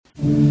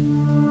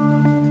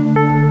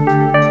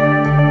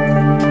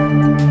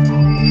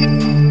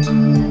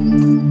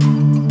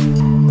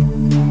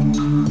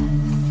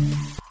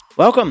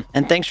Welcome,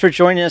 and thanks for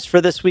joining us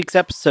for this week's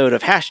episode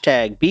of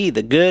Hashtag Be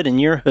the Good in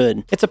Your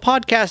Hood. It's a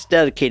podcast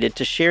dedicated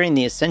to sharing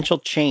the essential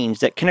change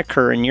that can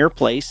occur in your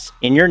place,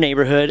 in your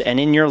neighborhood, and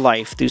in your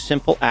life through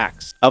simple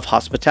acts of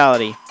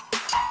hospitality.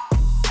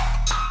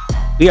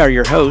 We are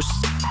your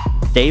hosts,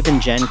 Dave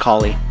and Jen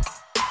Colley.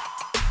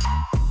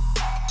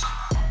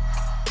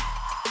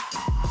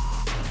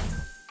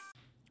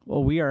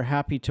 Well, we are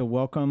happy to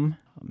welcome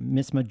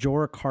Miss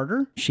Majora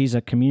Carter. She's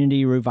a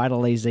community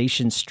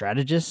revitalization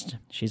strategist.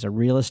 She's a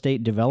real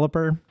estate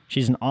developer.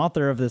 She's an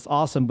author of this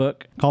awesome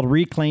book called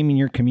Reclaiming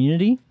Your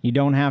Community. You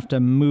don't have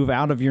to move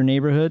out of your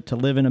neighborhood to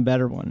live in a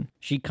better one.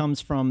 She comes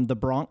from the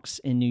Bronx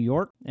in New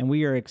York, and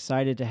we are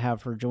excited to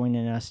have her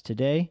joining us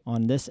today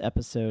on this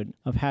episode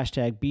of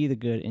Hashtag Be the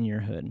Good in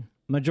Your Hood.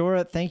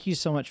 Majora, thank you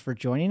so much for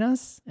joining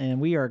us, and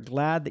we are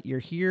glad that you're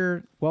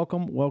here.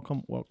 Welcome,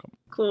 welcome, welcome.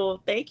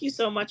 Cool. Thank you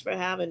so much for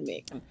having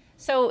me.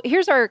 So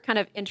here's our kind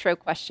of intro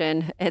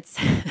question. It's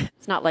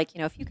not like,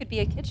 if you could be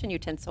a kitchen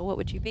utensil, what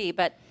would you be?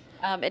 But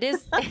it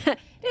is it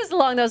is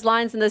along those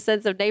lines in the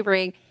sense of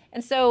neighboring.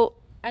 And so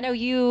I know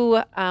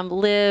you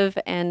live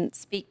and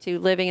speak to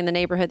living in the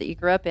neighborhood that you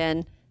grew up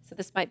in. So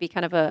this might be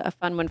kind of a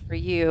fun one for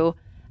you.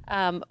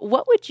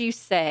 What would you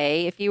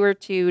say if you were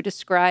to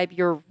describe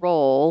your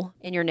role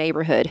in your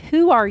neighborhood?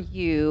 Who are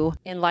you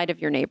in light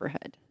of your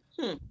neighborhood?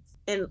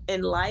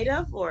 In light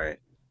of, or?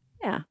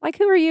 Yeah, like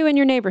who are you in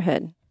your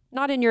neighborhood?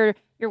 Not in your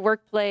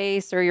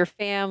workplace or your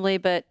family,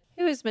 but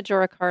who is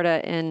Majora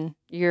Carta in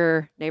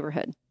your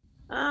neighborhood?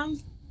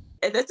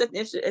 It's an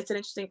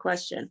interesting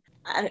question.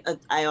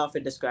 I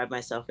often describe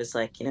myself as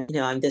like,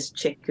 I'm this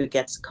chick who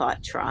gets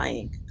caught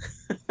trying.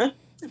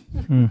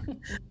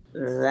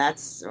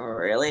 That's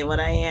really what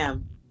I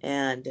am.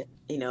 And,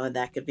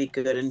 that could be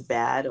good and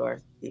bad,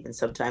 or even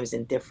sometimes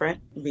indifferent,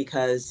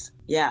 because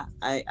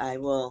I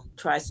will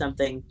try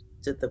something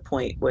to the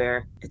point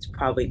where it's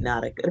probably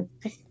not a good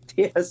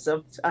idea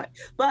sometimes.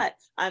 But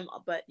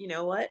you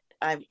know what?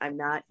 I'm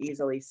not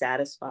easily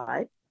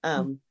satisfied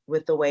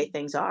with the way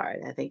things are.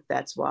 And I think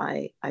that's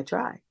why I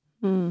try.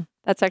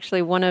 That's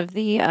actually one of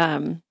the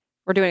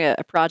we're doing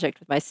a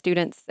project with my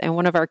students, and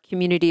one of our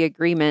community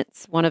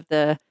agreements, one of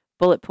the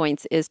bullet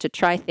points is to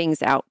try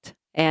things out.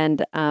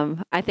 And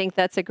I think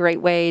that's a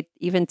great way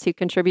even to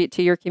contribute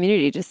to your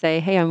community, to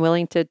say, hey, I'm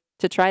willing to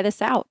try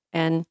this out,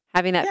 and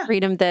having that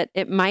freedom that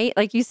it might,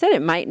 like you said,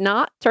 it might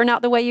not turn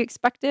out the way you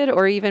expected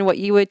or even what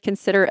you would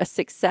consider a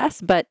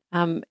success, but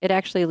it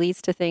actually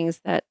leads to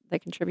things that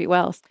contribute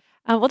well.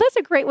 Well, that's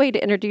a great way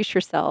to introduce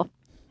yourself.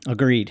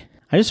 Agreed.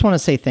 I just want to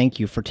say thank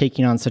you for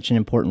taking on such an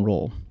important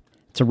role.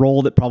 It's a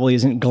role that probably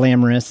isn't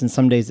glamorous, and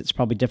some days it's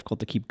probably difficult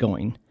to keep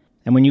going.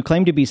 And when you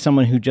claim to be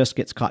someone who just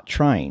gets caught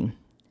trying,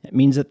 it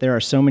means that there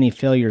are so many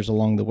failures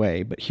along the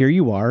way, but here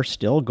you are,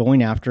 still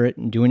going after it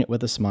and doing it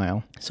with a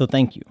smile. So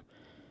thank you.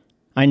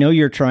 I know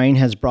your trying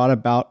has brought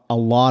about a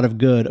lot of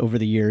good over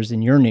the years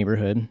in your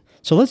neighborhood.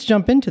 So let's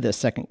jump into this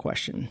second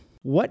question.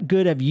 What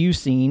good have you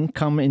seen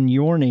come in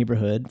your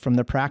neighborhood from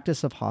the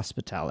practice of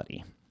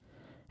hospitality?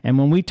 And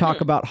when we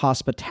talk about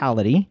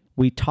hospitality,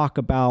 we talk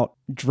about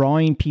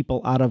drawing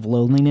people out of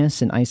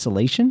loneliness and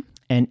isolation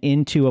and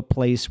into a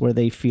place where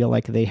they feel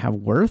like they have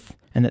worth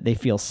and that they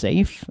feel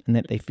safe and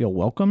that they feel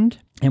welcomed.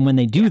 And when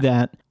they do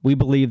that, we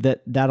believe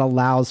that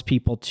allows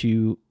people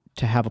to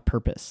have a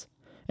purpose.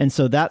 And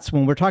so that's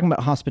when we're talking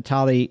about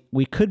hospitality,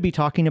 we could be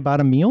talking about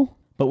a meal,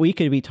 but we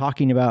could be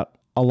talking about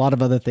a lot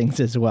of other things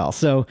as well.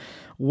 So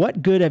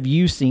what good have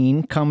you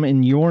seen come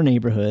in your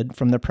neighborhood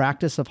from the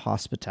practice of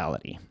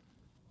hospitality?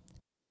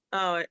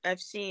 Oh, I've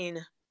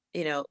seen,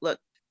 look,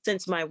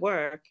 since my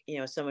work,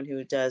 someone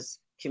who does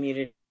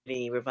community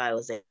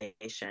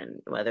revitalization,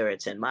 whether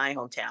it's in my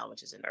hometown,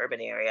 which is an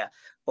urban area,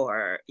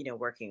 or,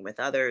 working with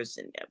others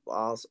in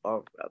all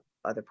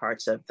other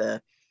parts of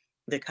the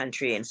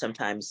country, and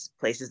sometimes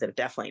places that are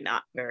definitely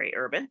not very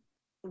urban.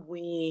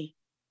 We,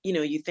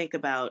 you think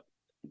about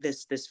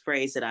this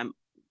phrase that I'm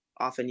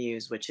often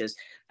use, which is,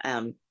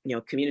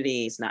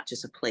 community is not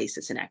just a place,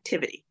 it's an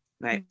activity,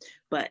 right?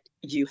 But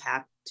you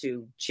have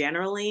to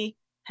generally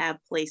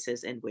have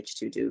places in which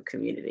to do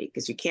community,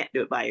 because you can't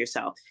do it by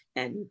yourself,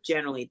 and you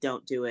generally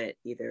don't do it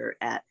either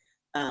at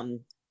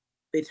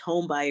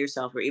home by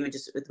yourself, or even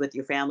just with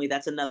your family.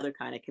 That's another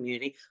kind of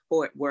community,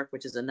 or at work,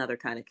 which is another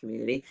kind of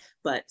community.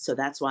 But so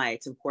that's why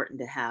it's important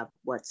to have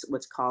what's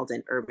called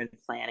in urban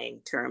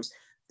planning terms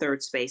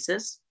third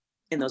spaces,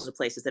 and those are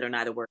places that are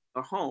neither work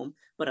or home,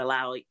 but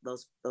allow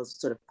those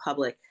sort of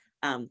public,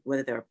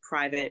 whether they're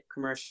private,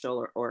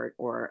 commercial,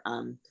 or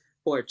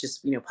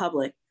just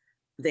public,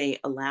 they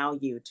allow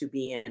you to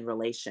be in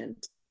relation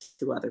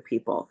to other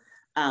people.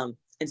 And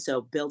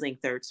so building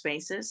third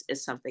spaces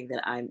is something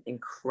that I'm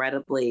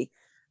incredibly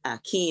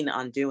keen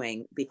on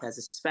doing, because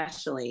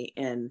especially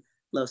in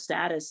low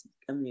status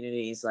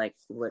communities, like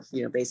what,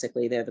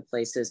 basically they're the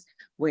places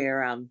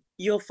where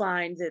you'll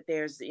find that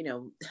there's,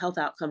 health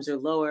outcomes are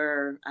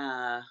lower,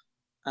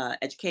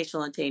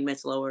 educational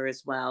attainment's lower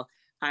as well.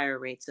 higher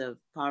rates of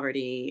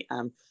poverty,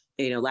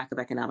 lack of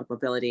economic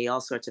mobility,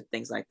 all sorts of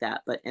things like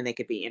that. And they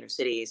could be inner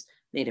cities,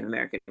 Native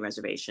American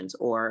reservations,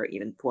 or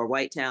even poor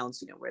white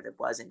towns, where there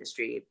was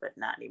industry, but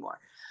not anymore.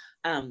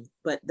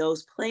 But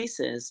those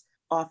places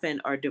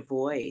often are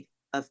devoid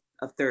of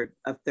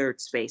third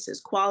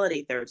spaces,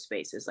 quality third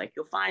spaces. Like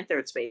you'll find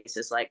third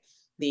spaces like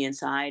the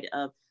inside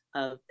of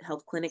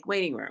health clinic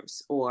waiting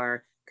rooms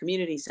or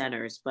community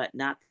centers, but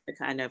not the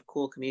kind of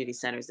cool community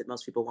centers that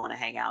most people want to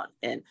hang out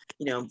in.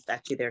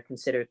 Actually they're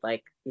considered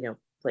like,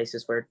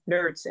 places where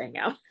nerds hang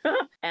out.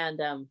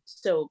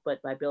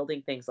 But by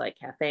building things like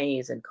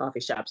cafes and coffee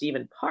shops,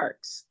 even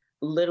parks,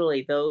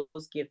 literally those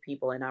give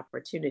people an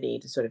opportunity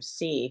to sort of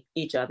see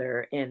each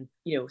other in,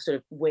 sort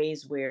of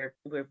ways where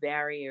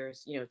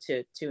barriers,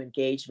 to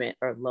engagement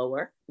are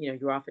lower.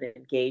 You're often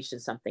engaged in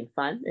something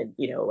fun, and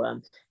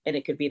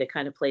it could be the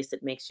kind of place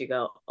that makes you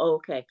go, oh,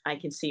 okay, I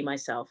can see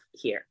myself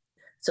here.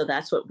 So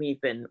that's what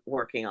we've been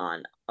working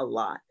on a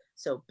lot.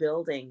 So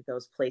building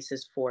those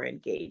places for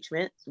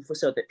engagement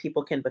so that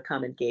people can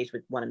become engaged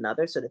with one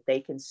another, so that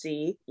they can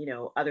see,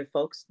 other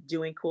folks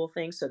doing cool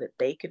things, so that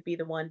they could be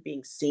the one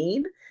being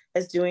seen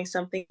as doing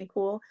something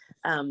cool.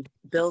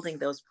 Building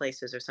those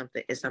places is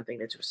something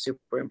that's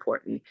super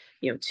important,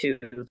 to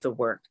the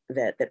work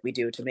that we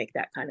do to make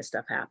that kind of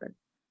stuff happen.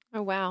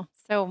 Oh, wow.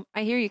 So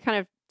I hear you kind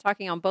of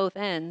talking on both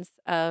ends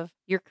of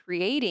you're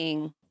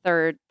creating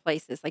third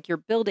places, like you're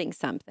building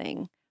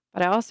something.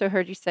 But I also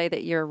heard you say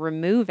that you're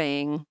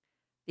removing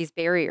these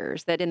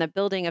barriers, that in the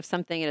building of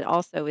something, it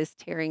also is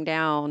tearing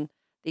down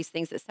these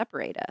things that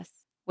separate us,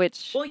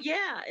 which, Well,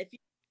 yeah,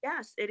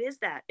 yes, it is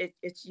that.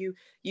 It's you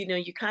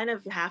kind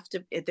of have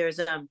to. There's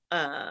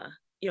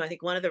I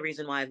think one of the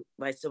reasons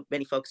why so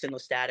many folks in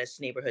those status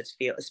neighborhoods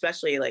feel,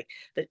 especially like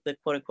the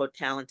quote unquote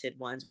talented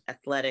ones,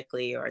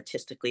 athletically or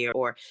artistically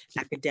or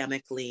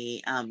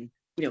academically,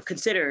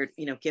 considered,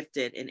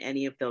 gifted in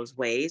any of those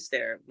ways,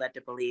 they're led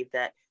to believe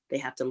that they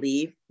have to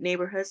leave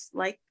neighborhoods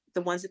like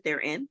the ones that they're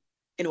in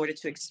order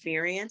to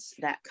experience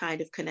that kind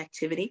of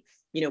connectivity,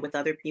 with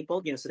other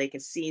people, so they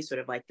can see sort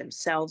of like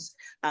themselves,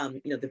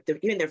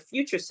 even their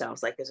future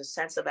selves. Like there's a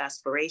sense of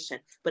aspiration,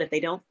 but if they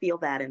don't feel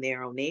that in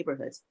their own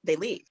neighborhoods, they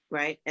leave,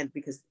 right? And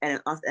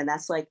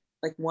that's like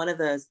one of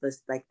those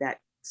like that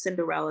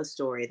Cinderella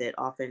story that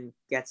often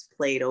gets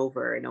played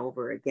over and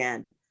over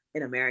again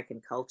in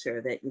American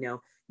culture. That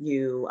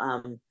you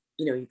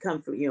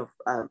come from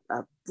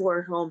a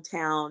poor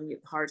hometown,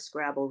 hard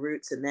scrabble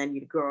roots, and then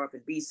you grow up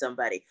and be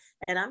somebody.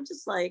 And I'm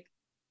just like,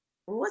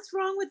 well, what's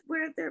wrong with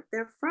where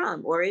they're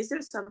from? Or is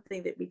there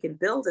something that we can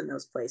build in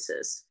those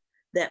places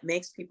that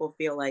makes people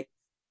feel like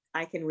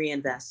I can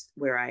reinvest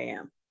where I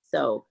am?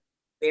 So,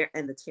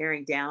 and the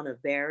tearing down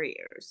of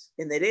barriers.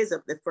 And it is,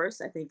 at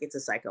first, I think it's a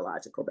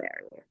psychological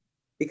barrier.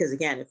 Because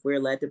again, if we're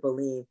led to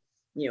believe,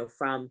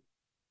 from,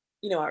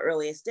 our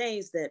earliest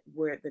days that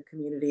the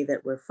community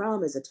that we're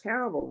from is a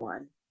terrible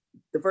one,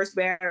 the first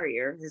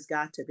barrier has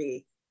got to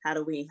be, how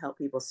do we help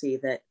people see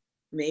that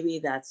maybe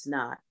that's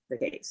not the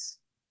case?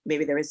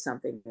 Maybe there is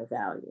something of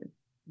value,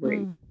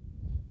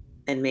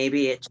 and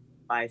maybe it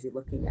justifies you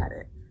looking at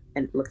it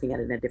and looking at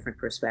it in a different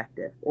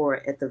perspective,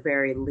 or at the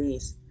very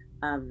least,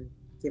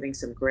 giving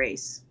some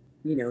grace,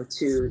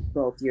 to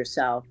both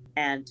yourself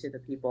and to the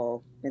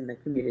people in the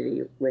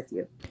community with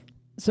you.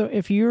 So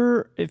if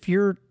you're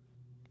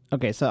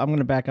okay, so I'm going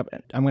to back up.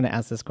 I'm going to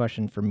ask this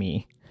question for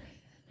me.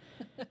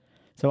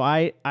 So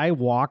I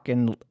walk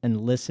and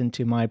listen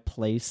to my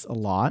place a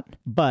lot,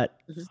 but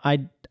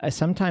I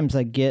sometimes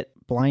I get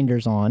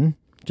blinders on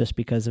just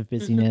because of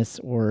busyness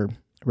or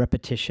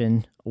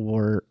repetition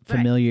or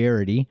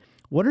familiarity. Right.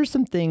 What are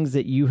some things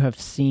that you have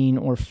seen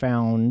or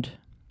found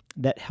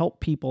that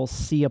help people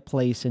see a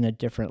place in a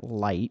different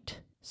light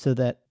so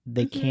that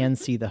they can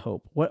see the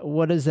hope?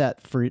 What is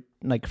that for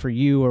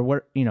you, or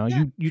what,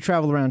 you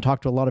travel around and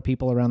talk to a lot of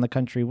people around the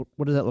country.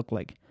 What does that look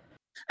like?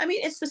 I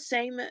mean, it's the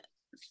same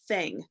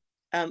thing.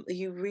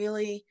 You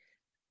really,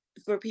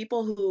 for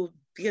people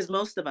because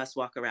most of us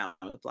walk around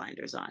with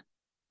blinders on.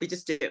 We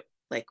just do.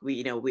 Like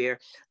we've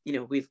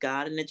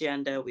got an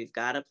agenda, we've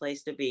got a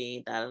place to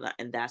be,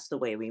 and that's the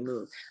way we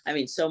move. I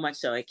mean, so much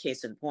so, a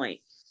case in point,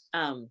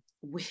 and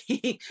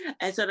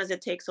sometimes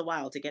it takes a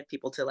while to get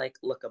people to like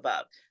look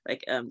above.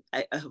 Like a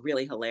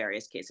really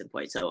hilarious case in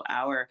point. So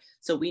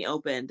we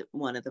opened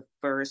one of the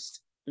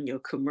first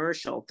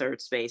commercial third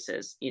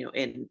spaces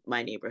in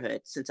my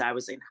neighborhood since I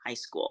was in high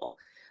school.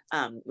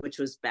 Which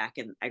was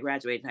I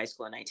graduated high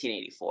school in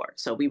 1984.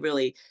 So we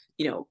really,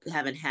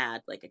 haven't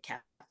had like a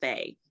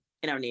cafe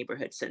in our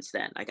neighborhood since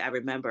then. Like I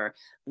remember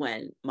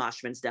when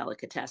Moshman's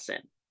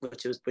Delicatessen,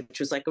 which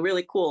was like a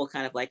really cool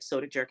kind of like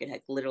soda jerk. It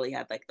had literally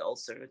had like the old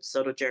sort of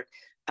soda jerk,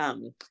 I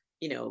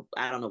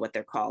don't know what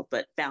they're called,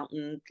 but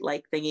fountain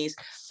like thingies.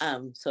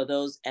 So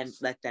those, and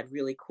like that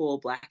really cool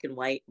black and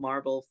white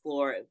marble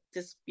floor.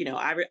 Just,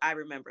 I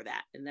remember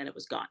that, and then it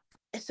was gone.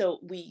 So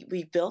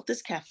we built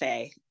this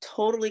cafe,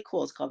 totally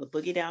cool. It's called the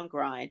Boogie Down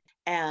Grind,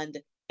 and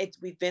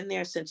we've been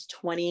there since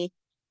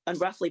and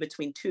roughly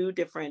between two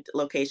different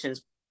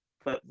locations,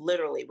 but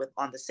literally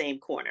on the same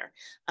corner.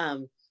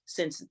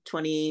 since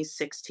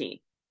 2016.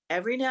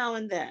 Every now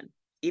and then,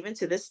 even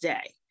to this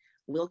day,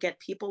 we'll get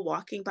people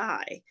walking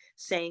by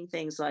saying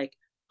things like,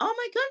 "Oh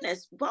my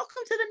goodness,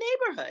 welcome to the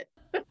neighborhood."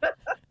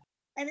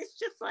 And it's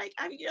just like,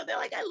 I mean, they're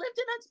like, "I lived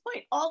in Hunts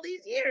Point all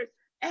these years,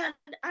 and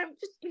I'm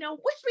just,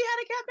 wish we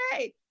had a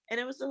cafe." And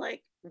it was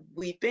like,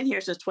 "We've been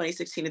here since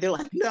 2016." And they're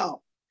like,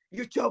 "No,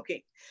 you're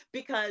joking."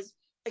 Because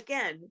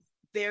again,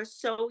 they're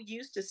so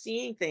used to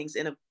seeing things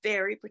in a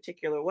very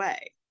particular way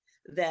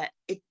that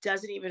it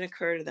doesn't even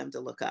occur to them to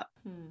look up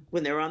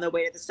when they're on their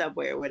way to the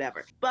subway or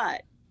whatever.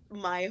 But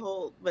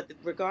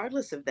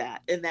regardless of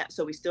that, and that,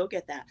 so we still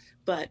get that.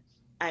 But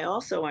I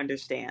also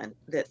understand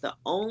that the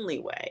only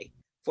way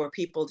for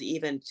people to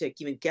even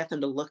get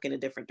them to look in a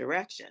different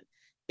direction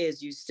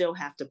is you still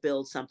have to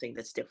build something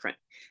that's different.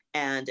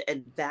 And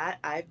that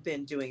I've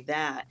been doing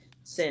that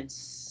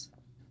since,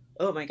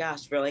 oh my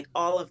gosh, for like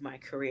all of my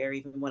career,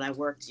 even when I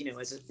worked, in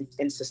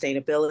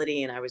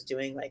sustainability, and I was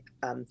doing like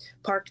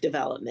park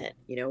development,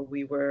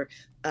 we were,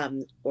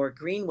 or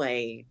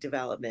greenway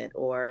development,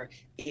 or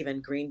even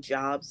green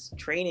jobs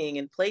training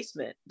and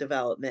placement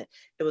development.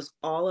 It was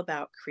all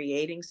about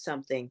creating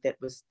something that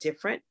was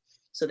different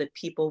so that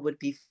people would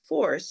be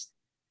forced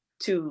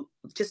to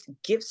just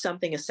give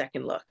something a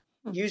second look.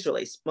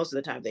 Usually, most of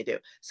the time they do.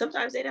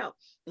 Sometimes they don't.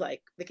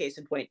 Like the case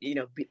in point,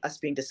 us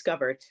being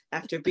discovered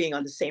after being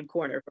on the same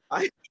corner for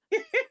 5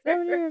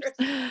 7 years.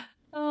 years.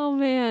 Oh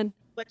man.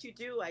 But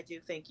I do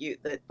think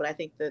but I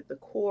think that the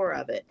core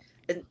of it,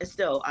 and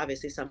still,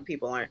 obviously, some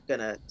people aren't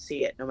going to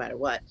see it no matter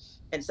what.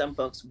 And some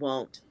folks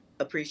won't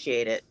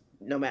appreciate it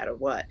no matter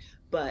what.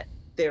 But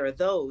there are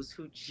those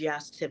who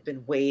just have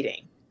been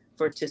waiting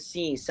to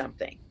see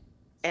something,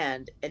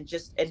 and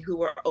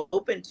who are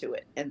open to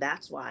it. And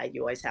that's why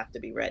you always have to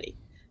be ready,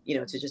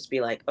 to just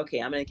be like,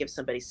 okay, I'm going to give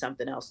somebody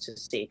something else to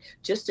see,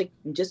 just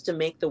to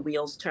make the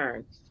wheels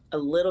turn a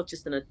little,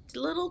 just in a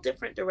little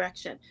different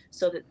direction,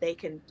 so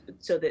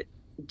that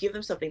give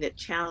them something that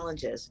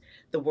challenges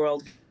the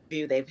world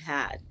view they've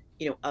had,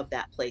 of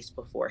that place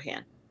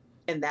beforehand.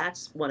 And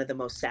that's one of the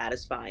most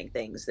satisfying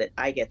things that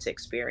I get to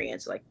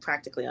experience, like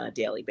practically on a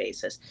daily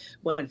basis,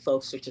 when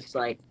folks are just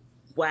like,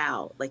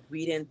 "Wow, like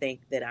we didn't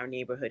think that our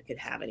neighborhood could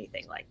have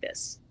anything like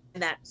this."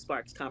 And that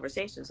sparks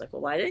conversations like,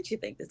 "Well, why didn't you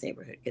think this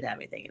neighborhood could have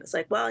anything?" And it's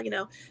like, "Well,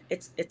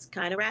 it's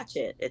kind of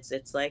ratchet.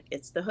 It's like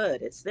it's the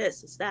hood. It's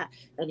this. It's that.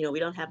 And we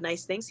don't have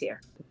nice things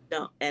here."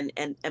 No,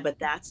 but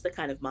that's the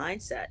kind of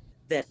mindset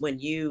that when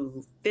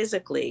you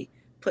physically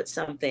put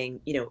something,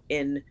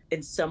 in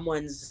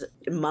someone's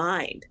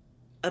mind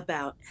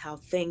about how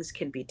things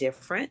can be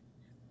different,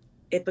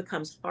 it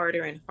becomes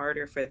harder and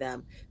harder for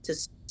them to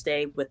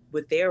stay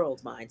with their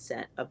old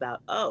mindset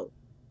about, oh,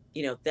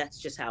 that's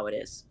just how it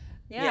is.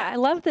 Yeah, Yeah. I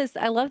love this.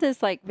 I love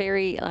this like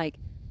very like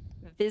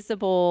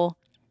visible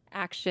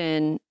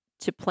action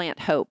to plant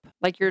hope.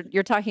 Like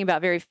you're talking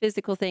about very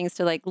physical things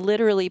to like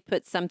literally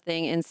put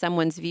something in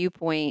someone's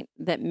viewpoint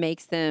that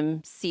makes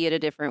them see it a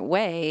different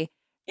way.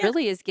 Yeah.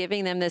 Really is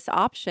giving them this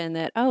option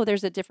that, oh,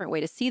 there's a different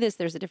way to see this,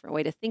 there's a different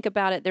way to think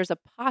about it. There's a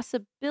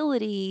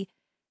possibility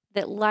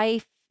that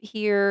life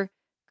here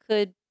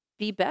could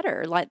be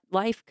better. Like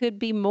life could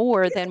be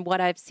more than what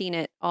I've seen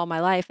it all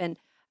my life. And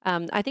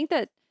I think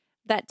that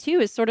too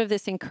is sort of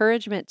this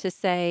encouragement to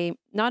say,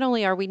 not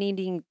only are we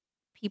needing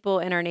people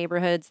in our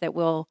neighborhoods that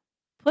will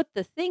put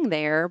the thing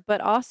there, but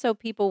also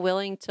people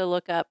willing to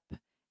look up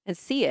and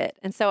see it.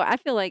 And so I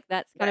feel like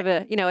that's kind of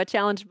Right. a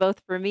challenge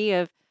both for me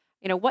of,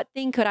 what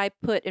thing could I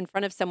put in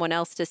front of someone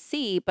else to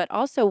see, but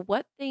also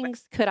what Right.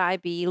 things could I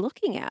be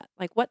looking at?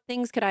 Like what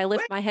things could I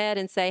lift Right. my head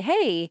and say,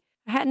 "Hey,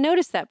 I hadn't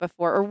noticed that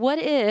before." Or what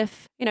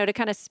if, to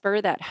kind of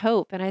spur that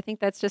hope. And I think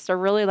that's just a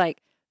really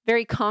like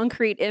very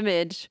concrete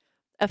image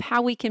of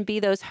how we can be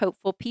those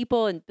hopeful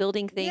people and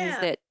building things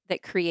Yeah.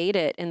 that create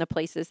it in the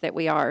places that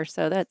we are.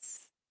 So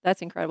that's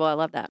incredible. I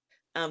love that.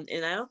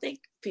 And I don't think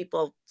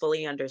people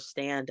fully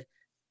understand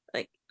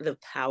like the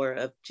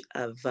power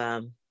of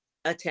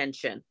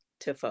attention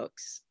to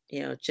folks.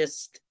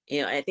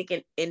 I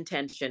think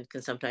intention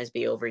can sometimes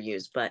be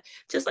overused, but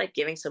just like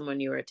giving someone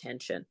your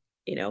attention,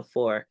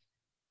 for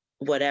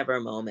whatever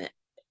moment.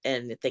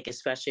 And I think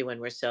especially when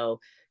we're so,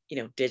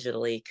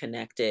 digitally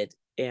connected,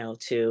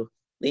 to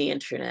the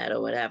internet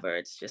or whatever,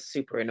 it's just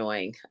super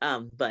annoying.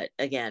 But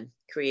again,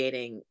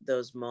 creating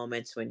those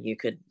moments when you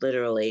could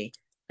literally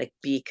like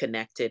be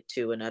connected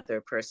to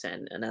another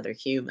person, another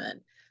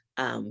human,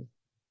 um,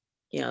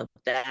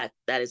 that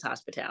is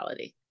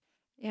hospitality.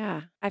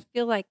 Yeah. I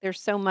feel like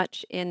there's so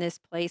much in this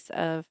place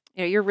of,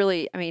 you're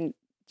really, I mean,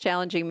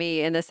 challenging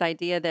me in this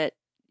idea that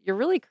you're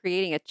really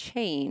creating a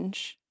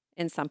change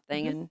in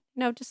something. Hmm.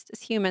 And, just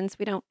as humans,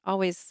 we don't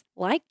always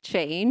like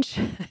change.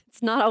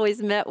 It's not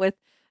always met with,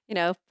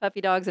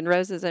 puppy dogs and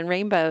roses and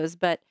rainbows.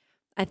 But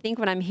I think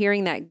when I'm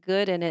hearing that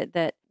good in it,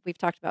 that we've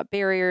talked about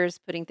barriers,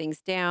 putting things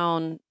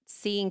down,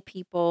 seeing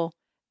people,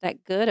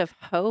 that good of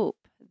hope,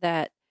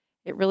 that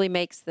it really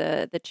makes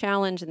the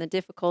challenge and the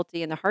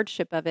difficulty and the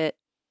hardship of it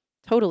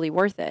totally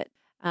worth it.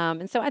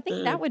 And so I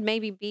think that Mm, would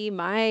maybe be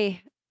my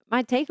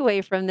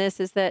takeaway from this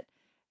is that,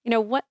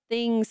 what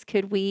things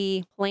could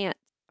we plant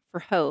for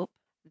hope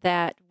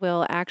that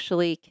will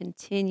actually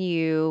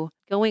continue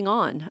going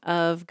on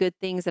of good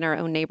things in our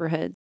own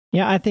neighborhoods.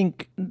 Yeah, I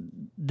think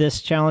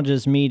this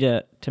challenges me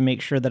to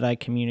make sure that I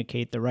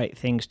communicate the right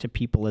things to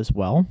people as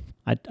well.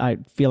 I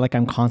feel like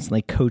I'm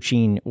constantly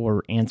coaching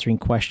or answering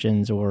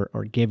questions or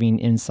giving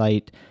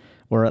insight,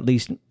 or at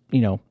least,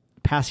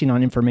 passing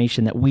on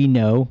information that we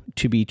know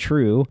to be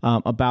true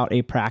about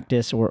a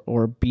practice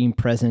or being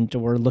present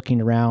or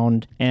looking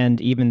around. And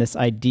even this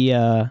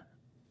idea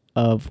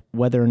of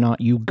whether or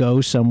not you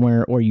go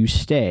somewhere or you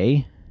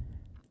stay,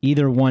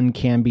 either one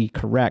can be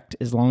correct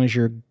as long as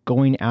you're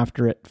going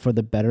after it for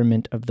the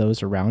betterment of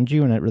those around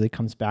you. And it really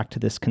comes back to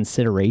this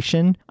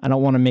consideration. I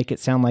don't want to make it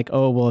sound like,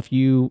 oh, well, if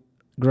you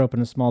grew up in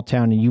a small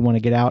town and you want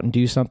to get out and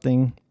do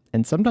something,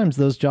 and sometimes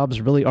those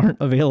jobs really aren't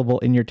available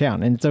in your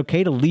town, and it's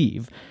okay to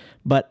leave,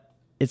 but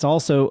it's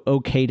also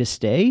okay to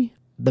stay.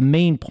 The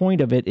main point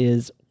of it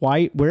is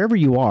wherever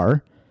you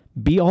are,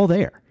 be all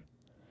there,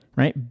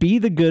 right? Be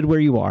the good where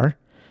you are.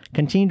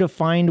 Continue to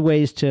find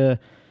ways to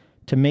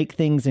make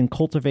things and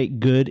cultivate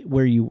good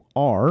where you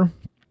are,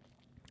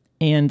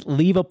 and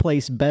leave a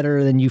place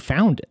better than you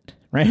found it,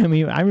 right? I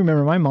mean, I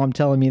remember my mom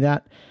telling me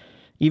that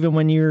even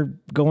when you're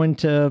going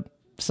to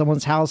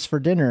someone's house for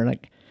dinner,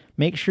 like,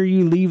 make sure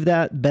you leave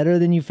that better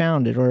than you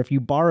found it. Or if you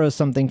borrow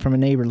something from a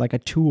neighbor, like a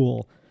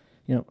tool,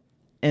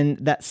 and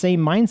that same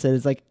mindset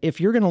is like, if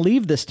you're going to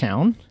leave this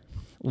town,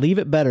 leave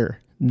it better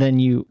than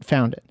you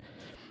found it.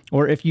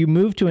 Or if you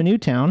move to a new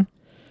town,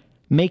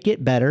 make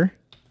it better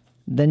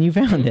than you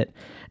found it.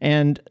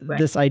 And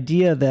this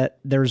idea that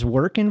there's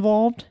work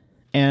involved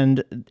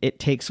and it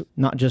takes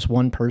not just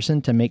one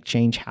person to make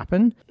change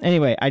happen.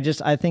 Anyway, I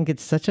think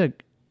it's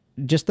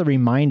just the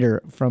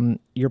reminder from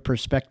your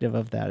perspective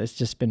of that. It's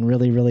just been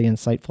really, really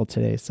insightful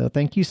today. So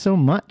thank you so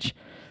much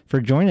for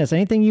joining us.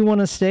 Anything you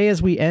want to say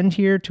as we end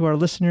here to our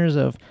listeners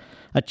of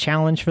a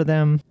challenge for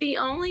them? The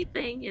only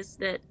thing is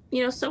that,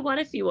 so what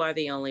if you are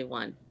the only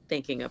one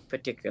thinking a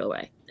particular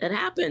way? It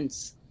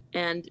happens.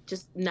 And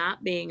just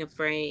not being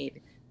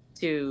afraid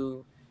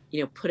to,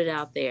 put it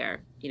out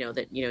there,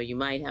 that, you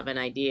might have an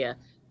idea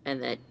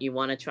and that you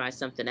want to try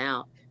something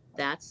out.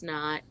 That's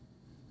not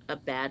a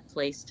bad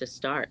place to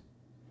start.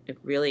 It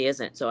really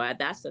isn't. So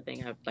that's the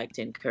thing I'd like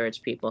to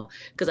encourage people,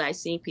 because I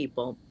see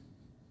people,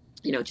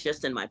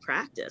 just in my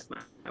practice,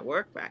 my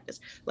work practice,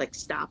 like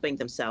stopping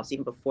themselves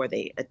even before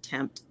they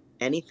attempt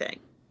anything.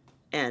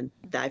 And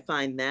I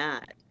find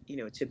that,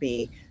 to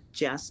be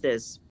just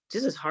as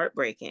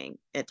heartbreaking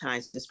at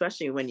times,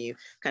 especially when you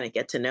kind of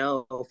get to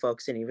know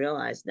folks and you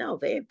realize, no,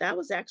 that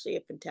was actually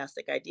a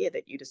fantastic idea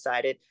that you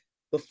decided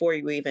before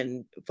you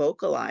even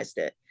vocalized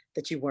it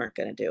that you weren't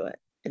going to do it.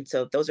 And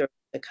so those are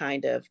the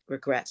kind of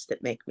regrets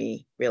that make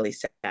me really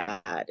sad.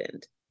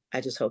 And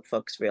I just hope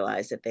folks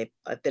realize that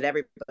that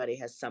everybody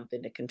has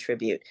something to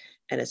contribute,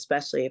 and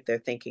especially if they're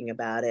thinking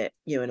about it,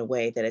 in a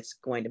way that it's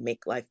going to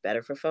make life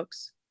better for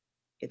folks.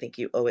 I think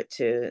you owe it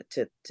to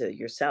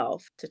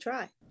yourself to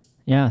try.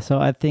 Yeah, so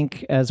I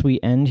think as we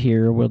end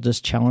here, we'll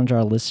just challenge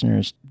our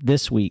listeners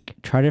this week.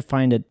 Try to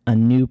find a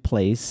new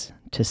place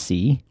to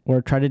see,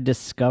 or try to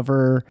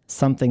discover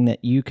something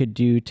that you could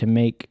do to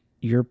make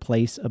your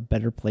place a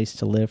better place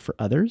to live for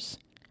others,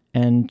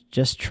 and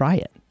just try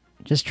it.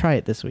 Just try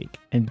it this week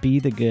and be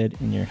the good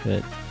in your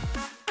hood.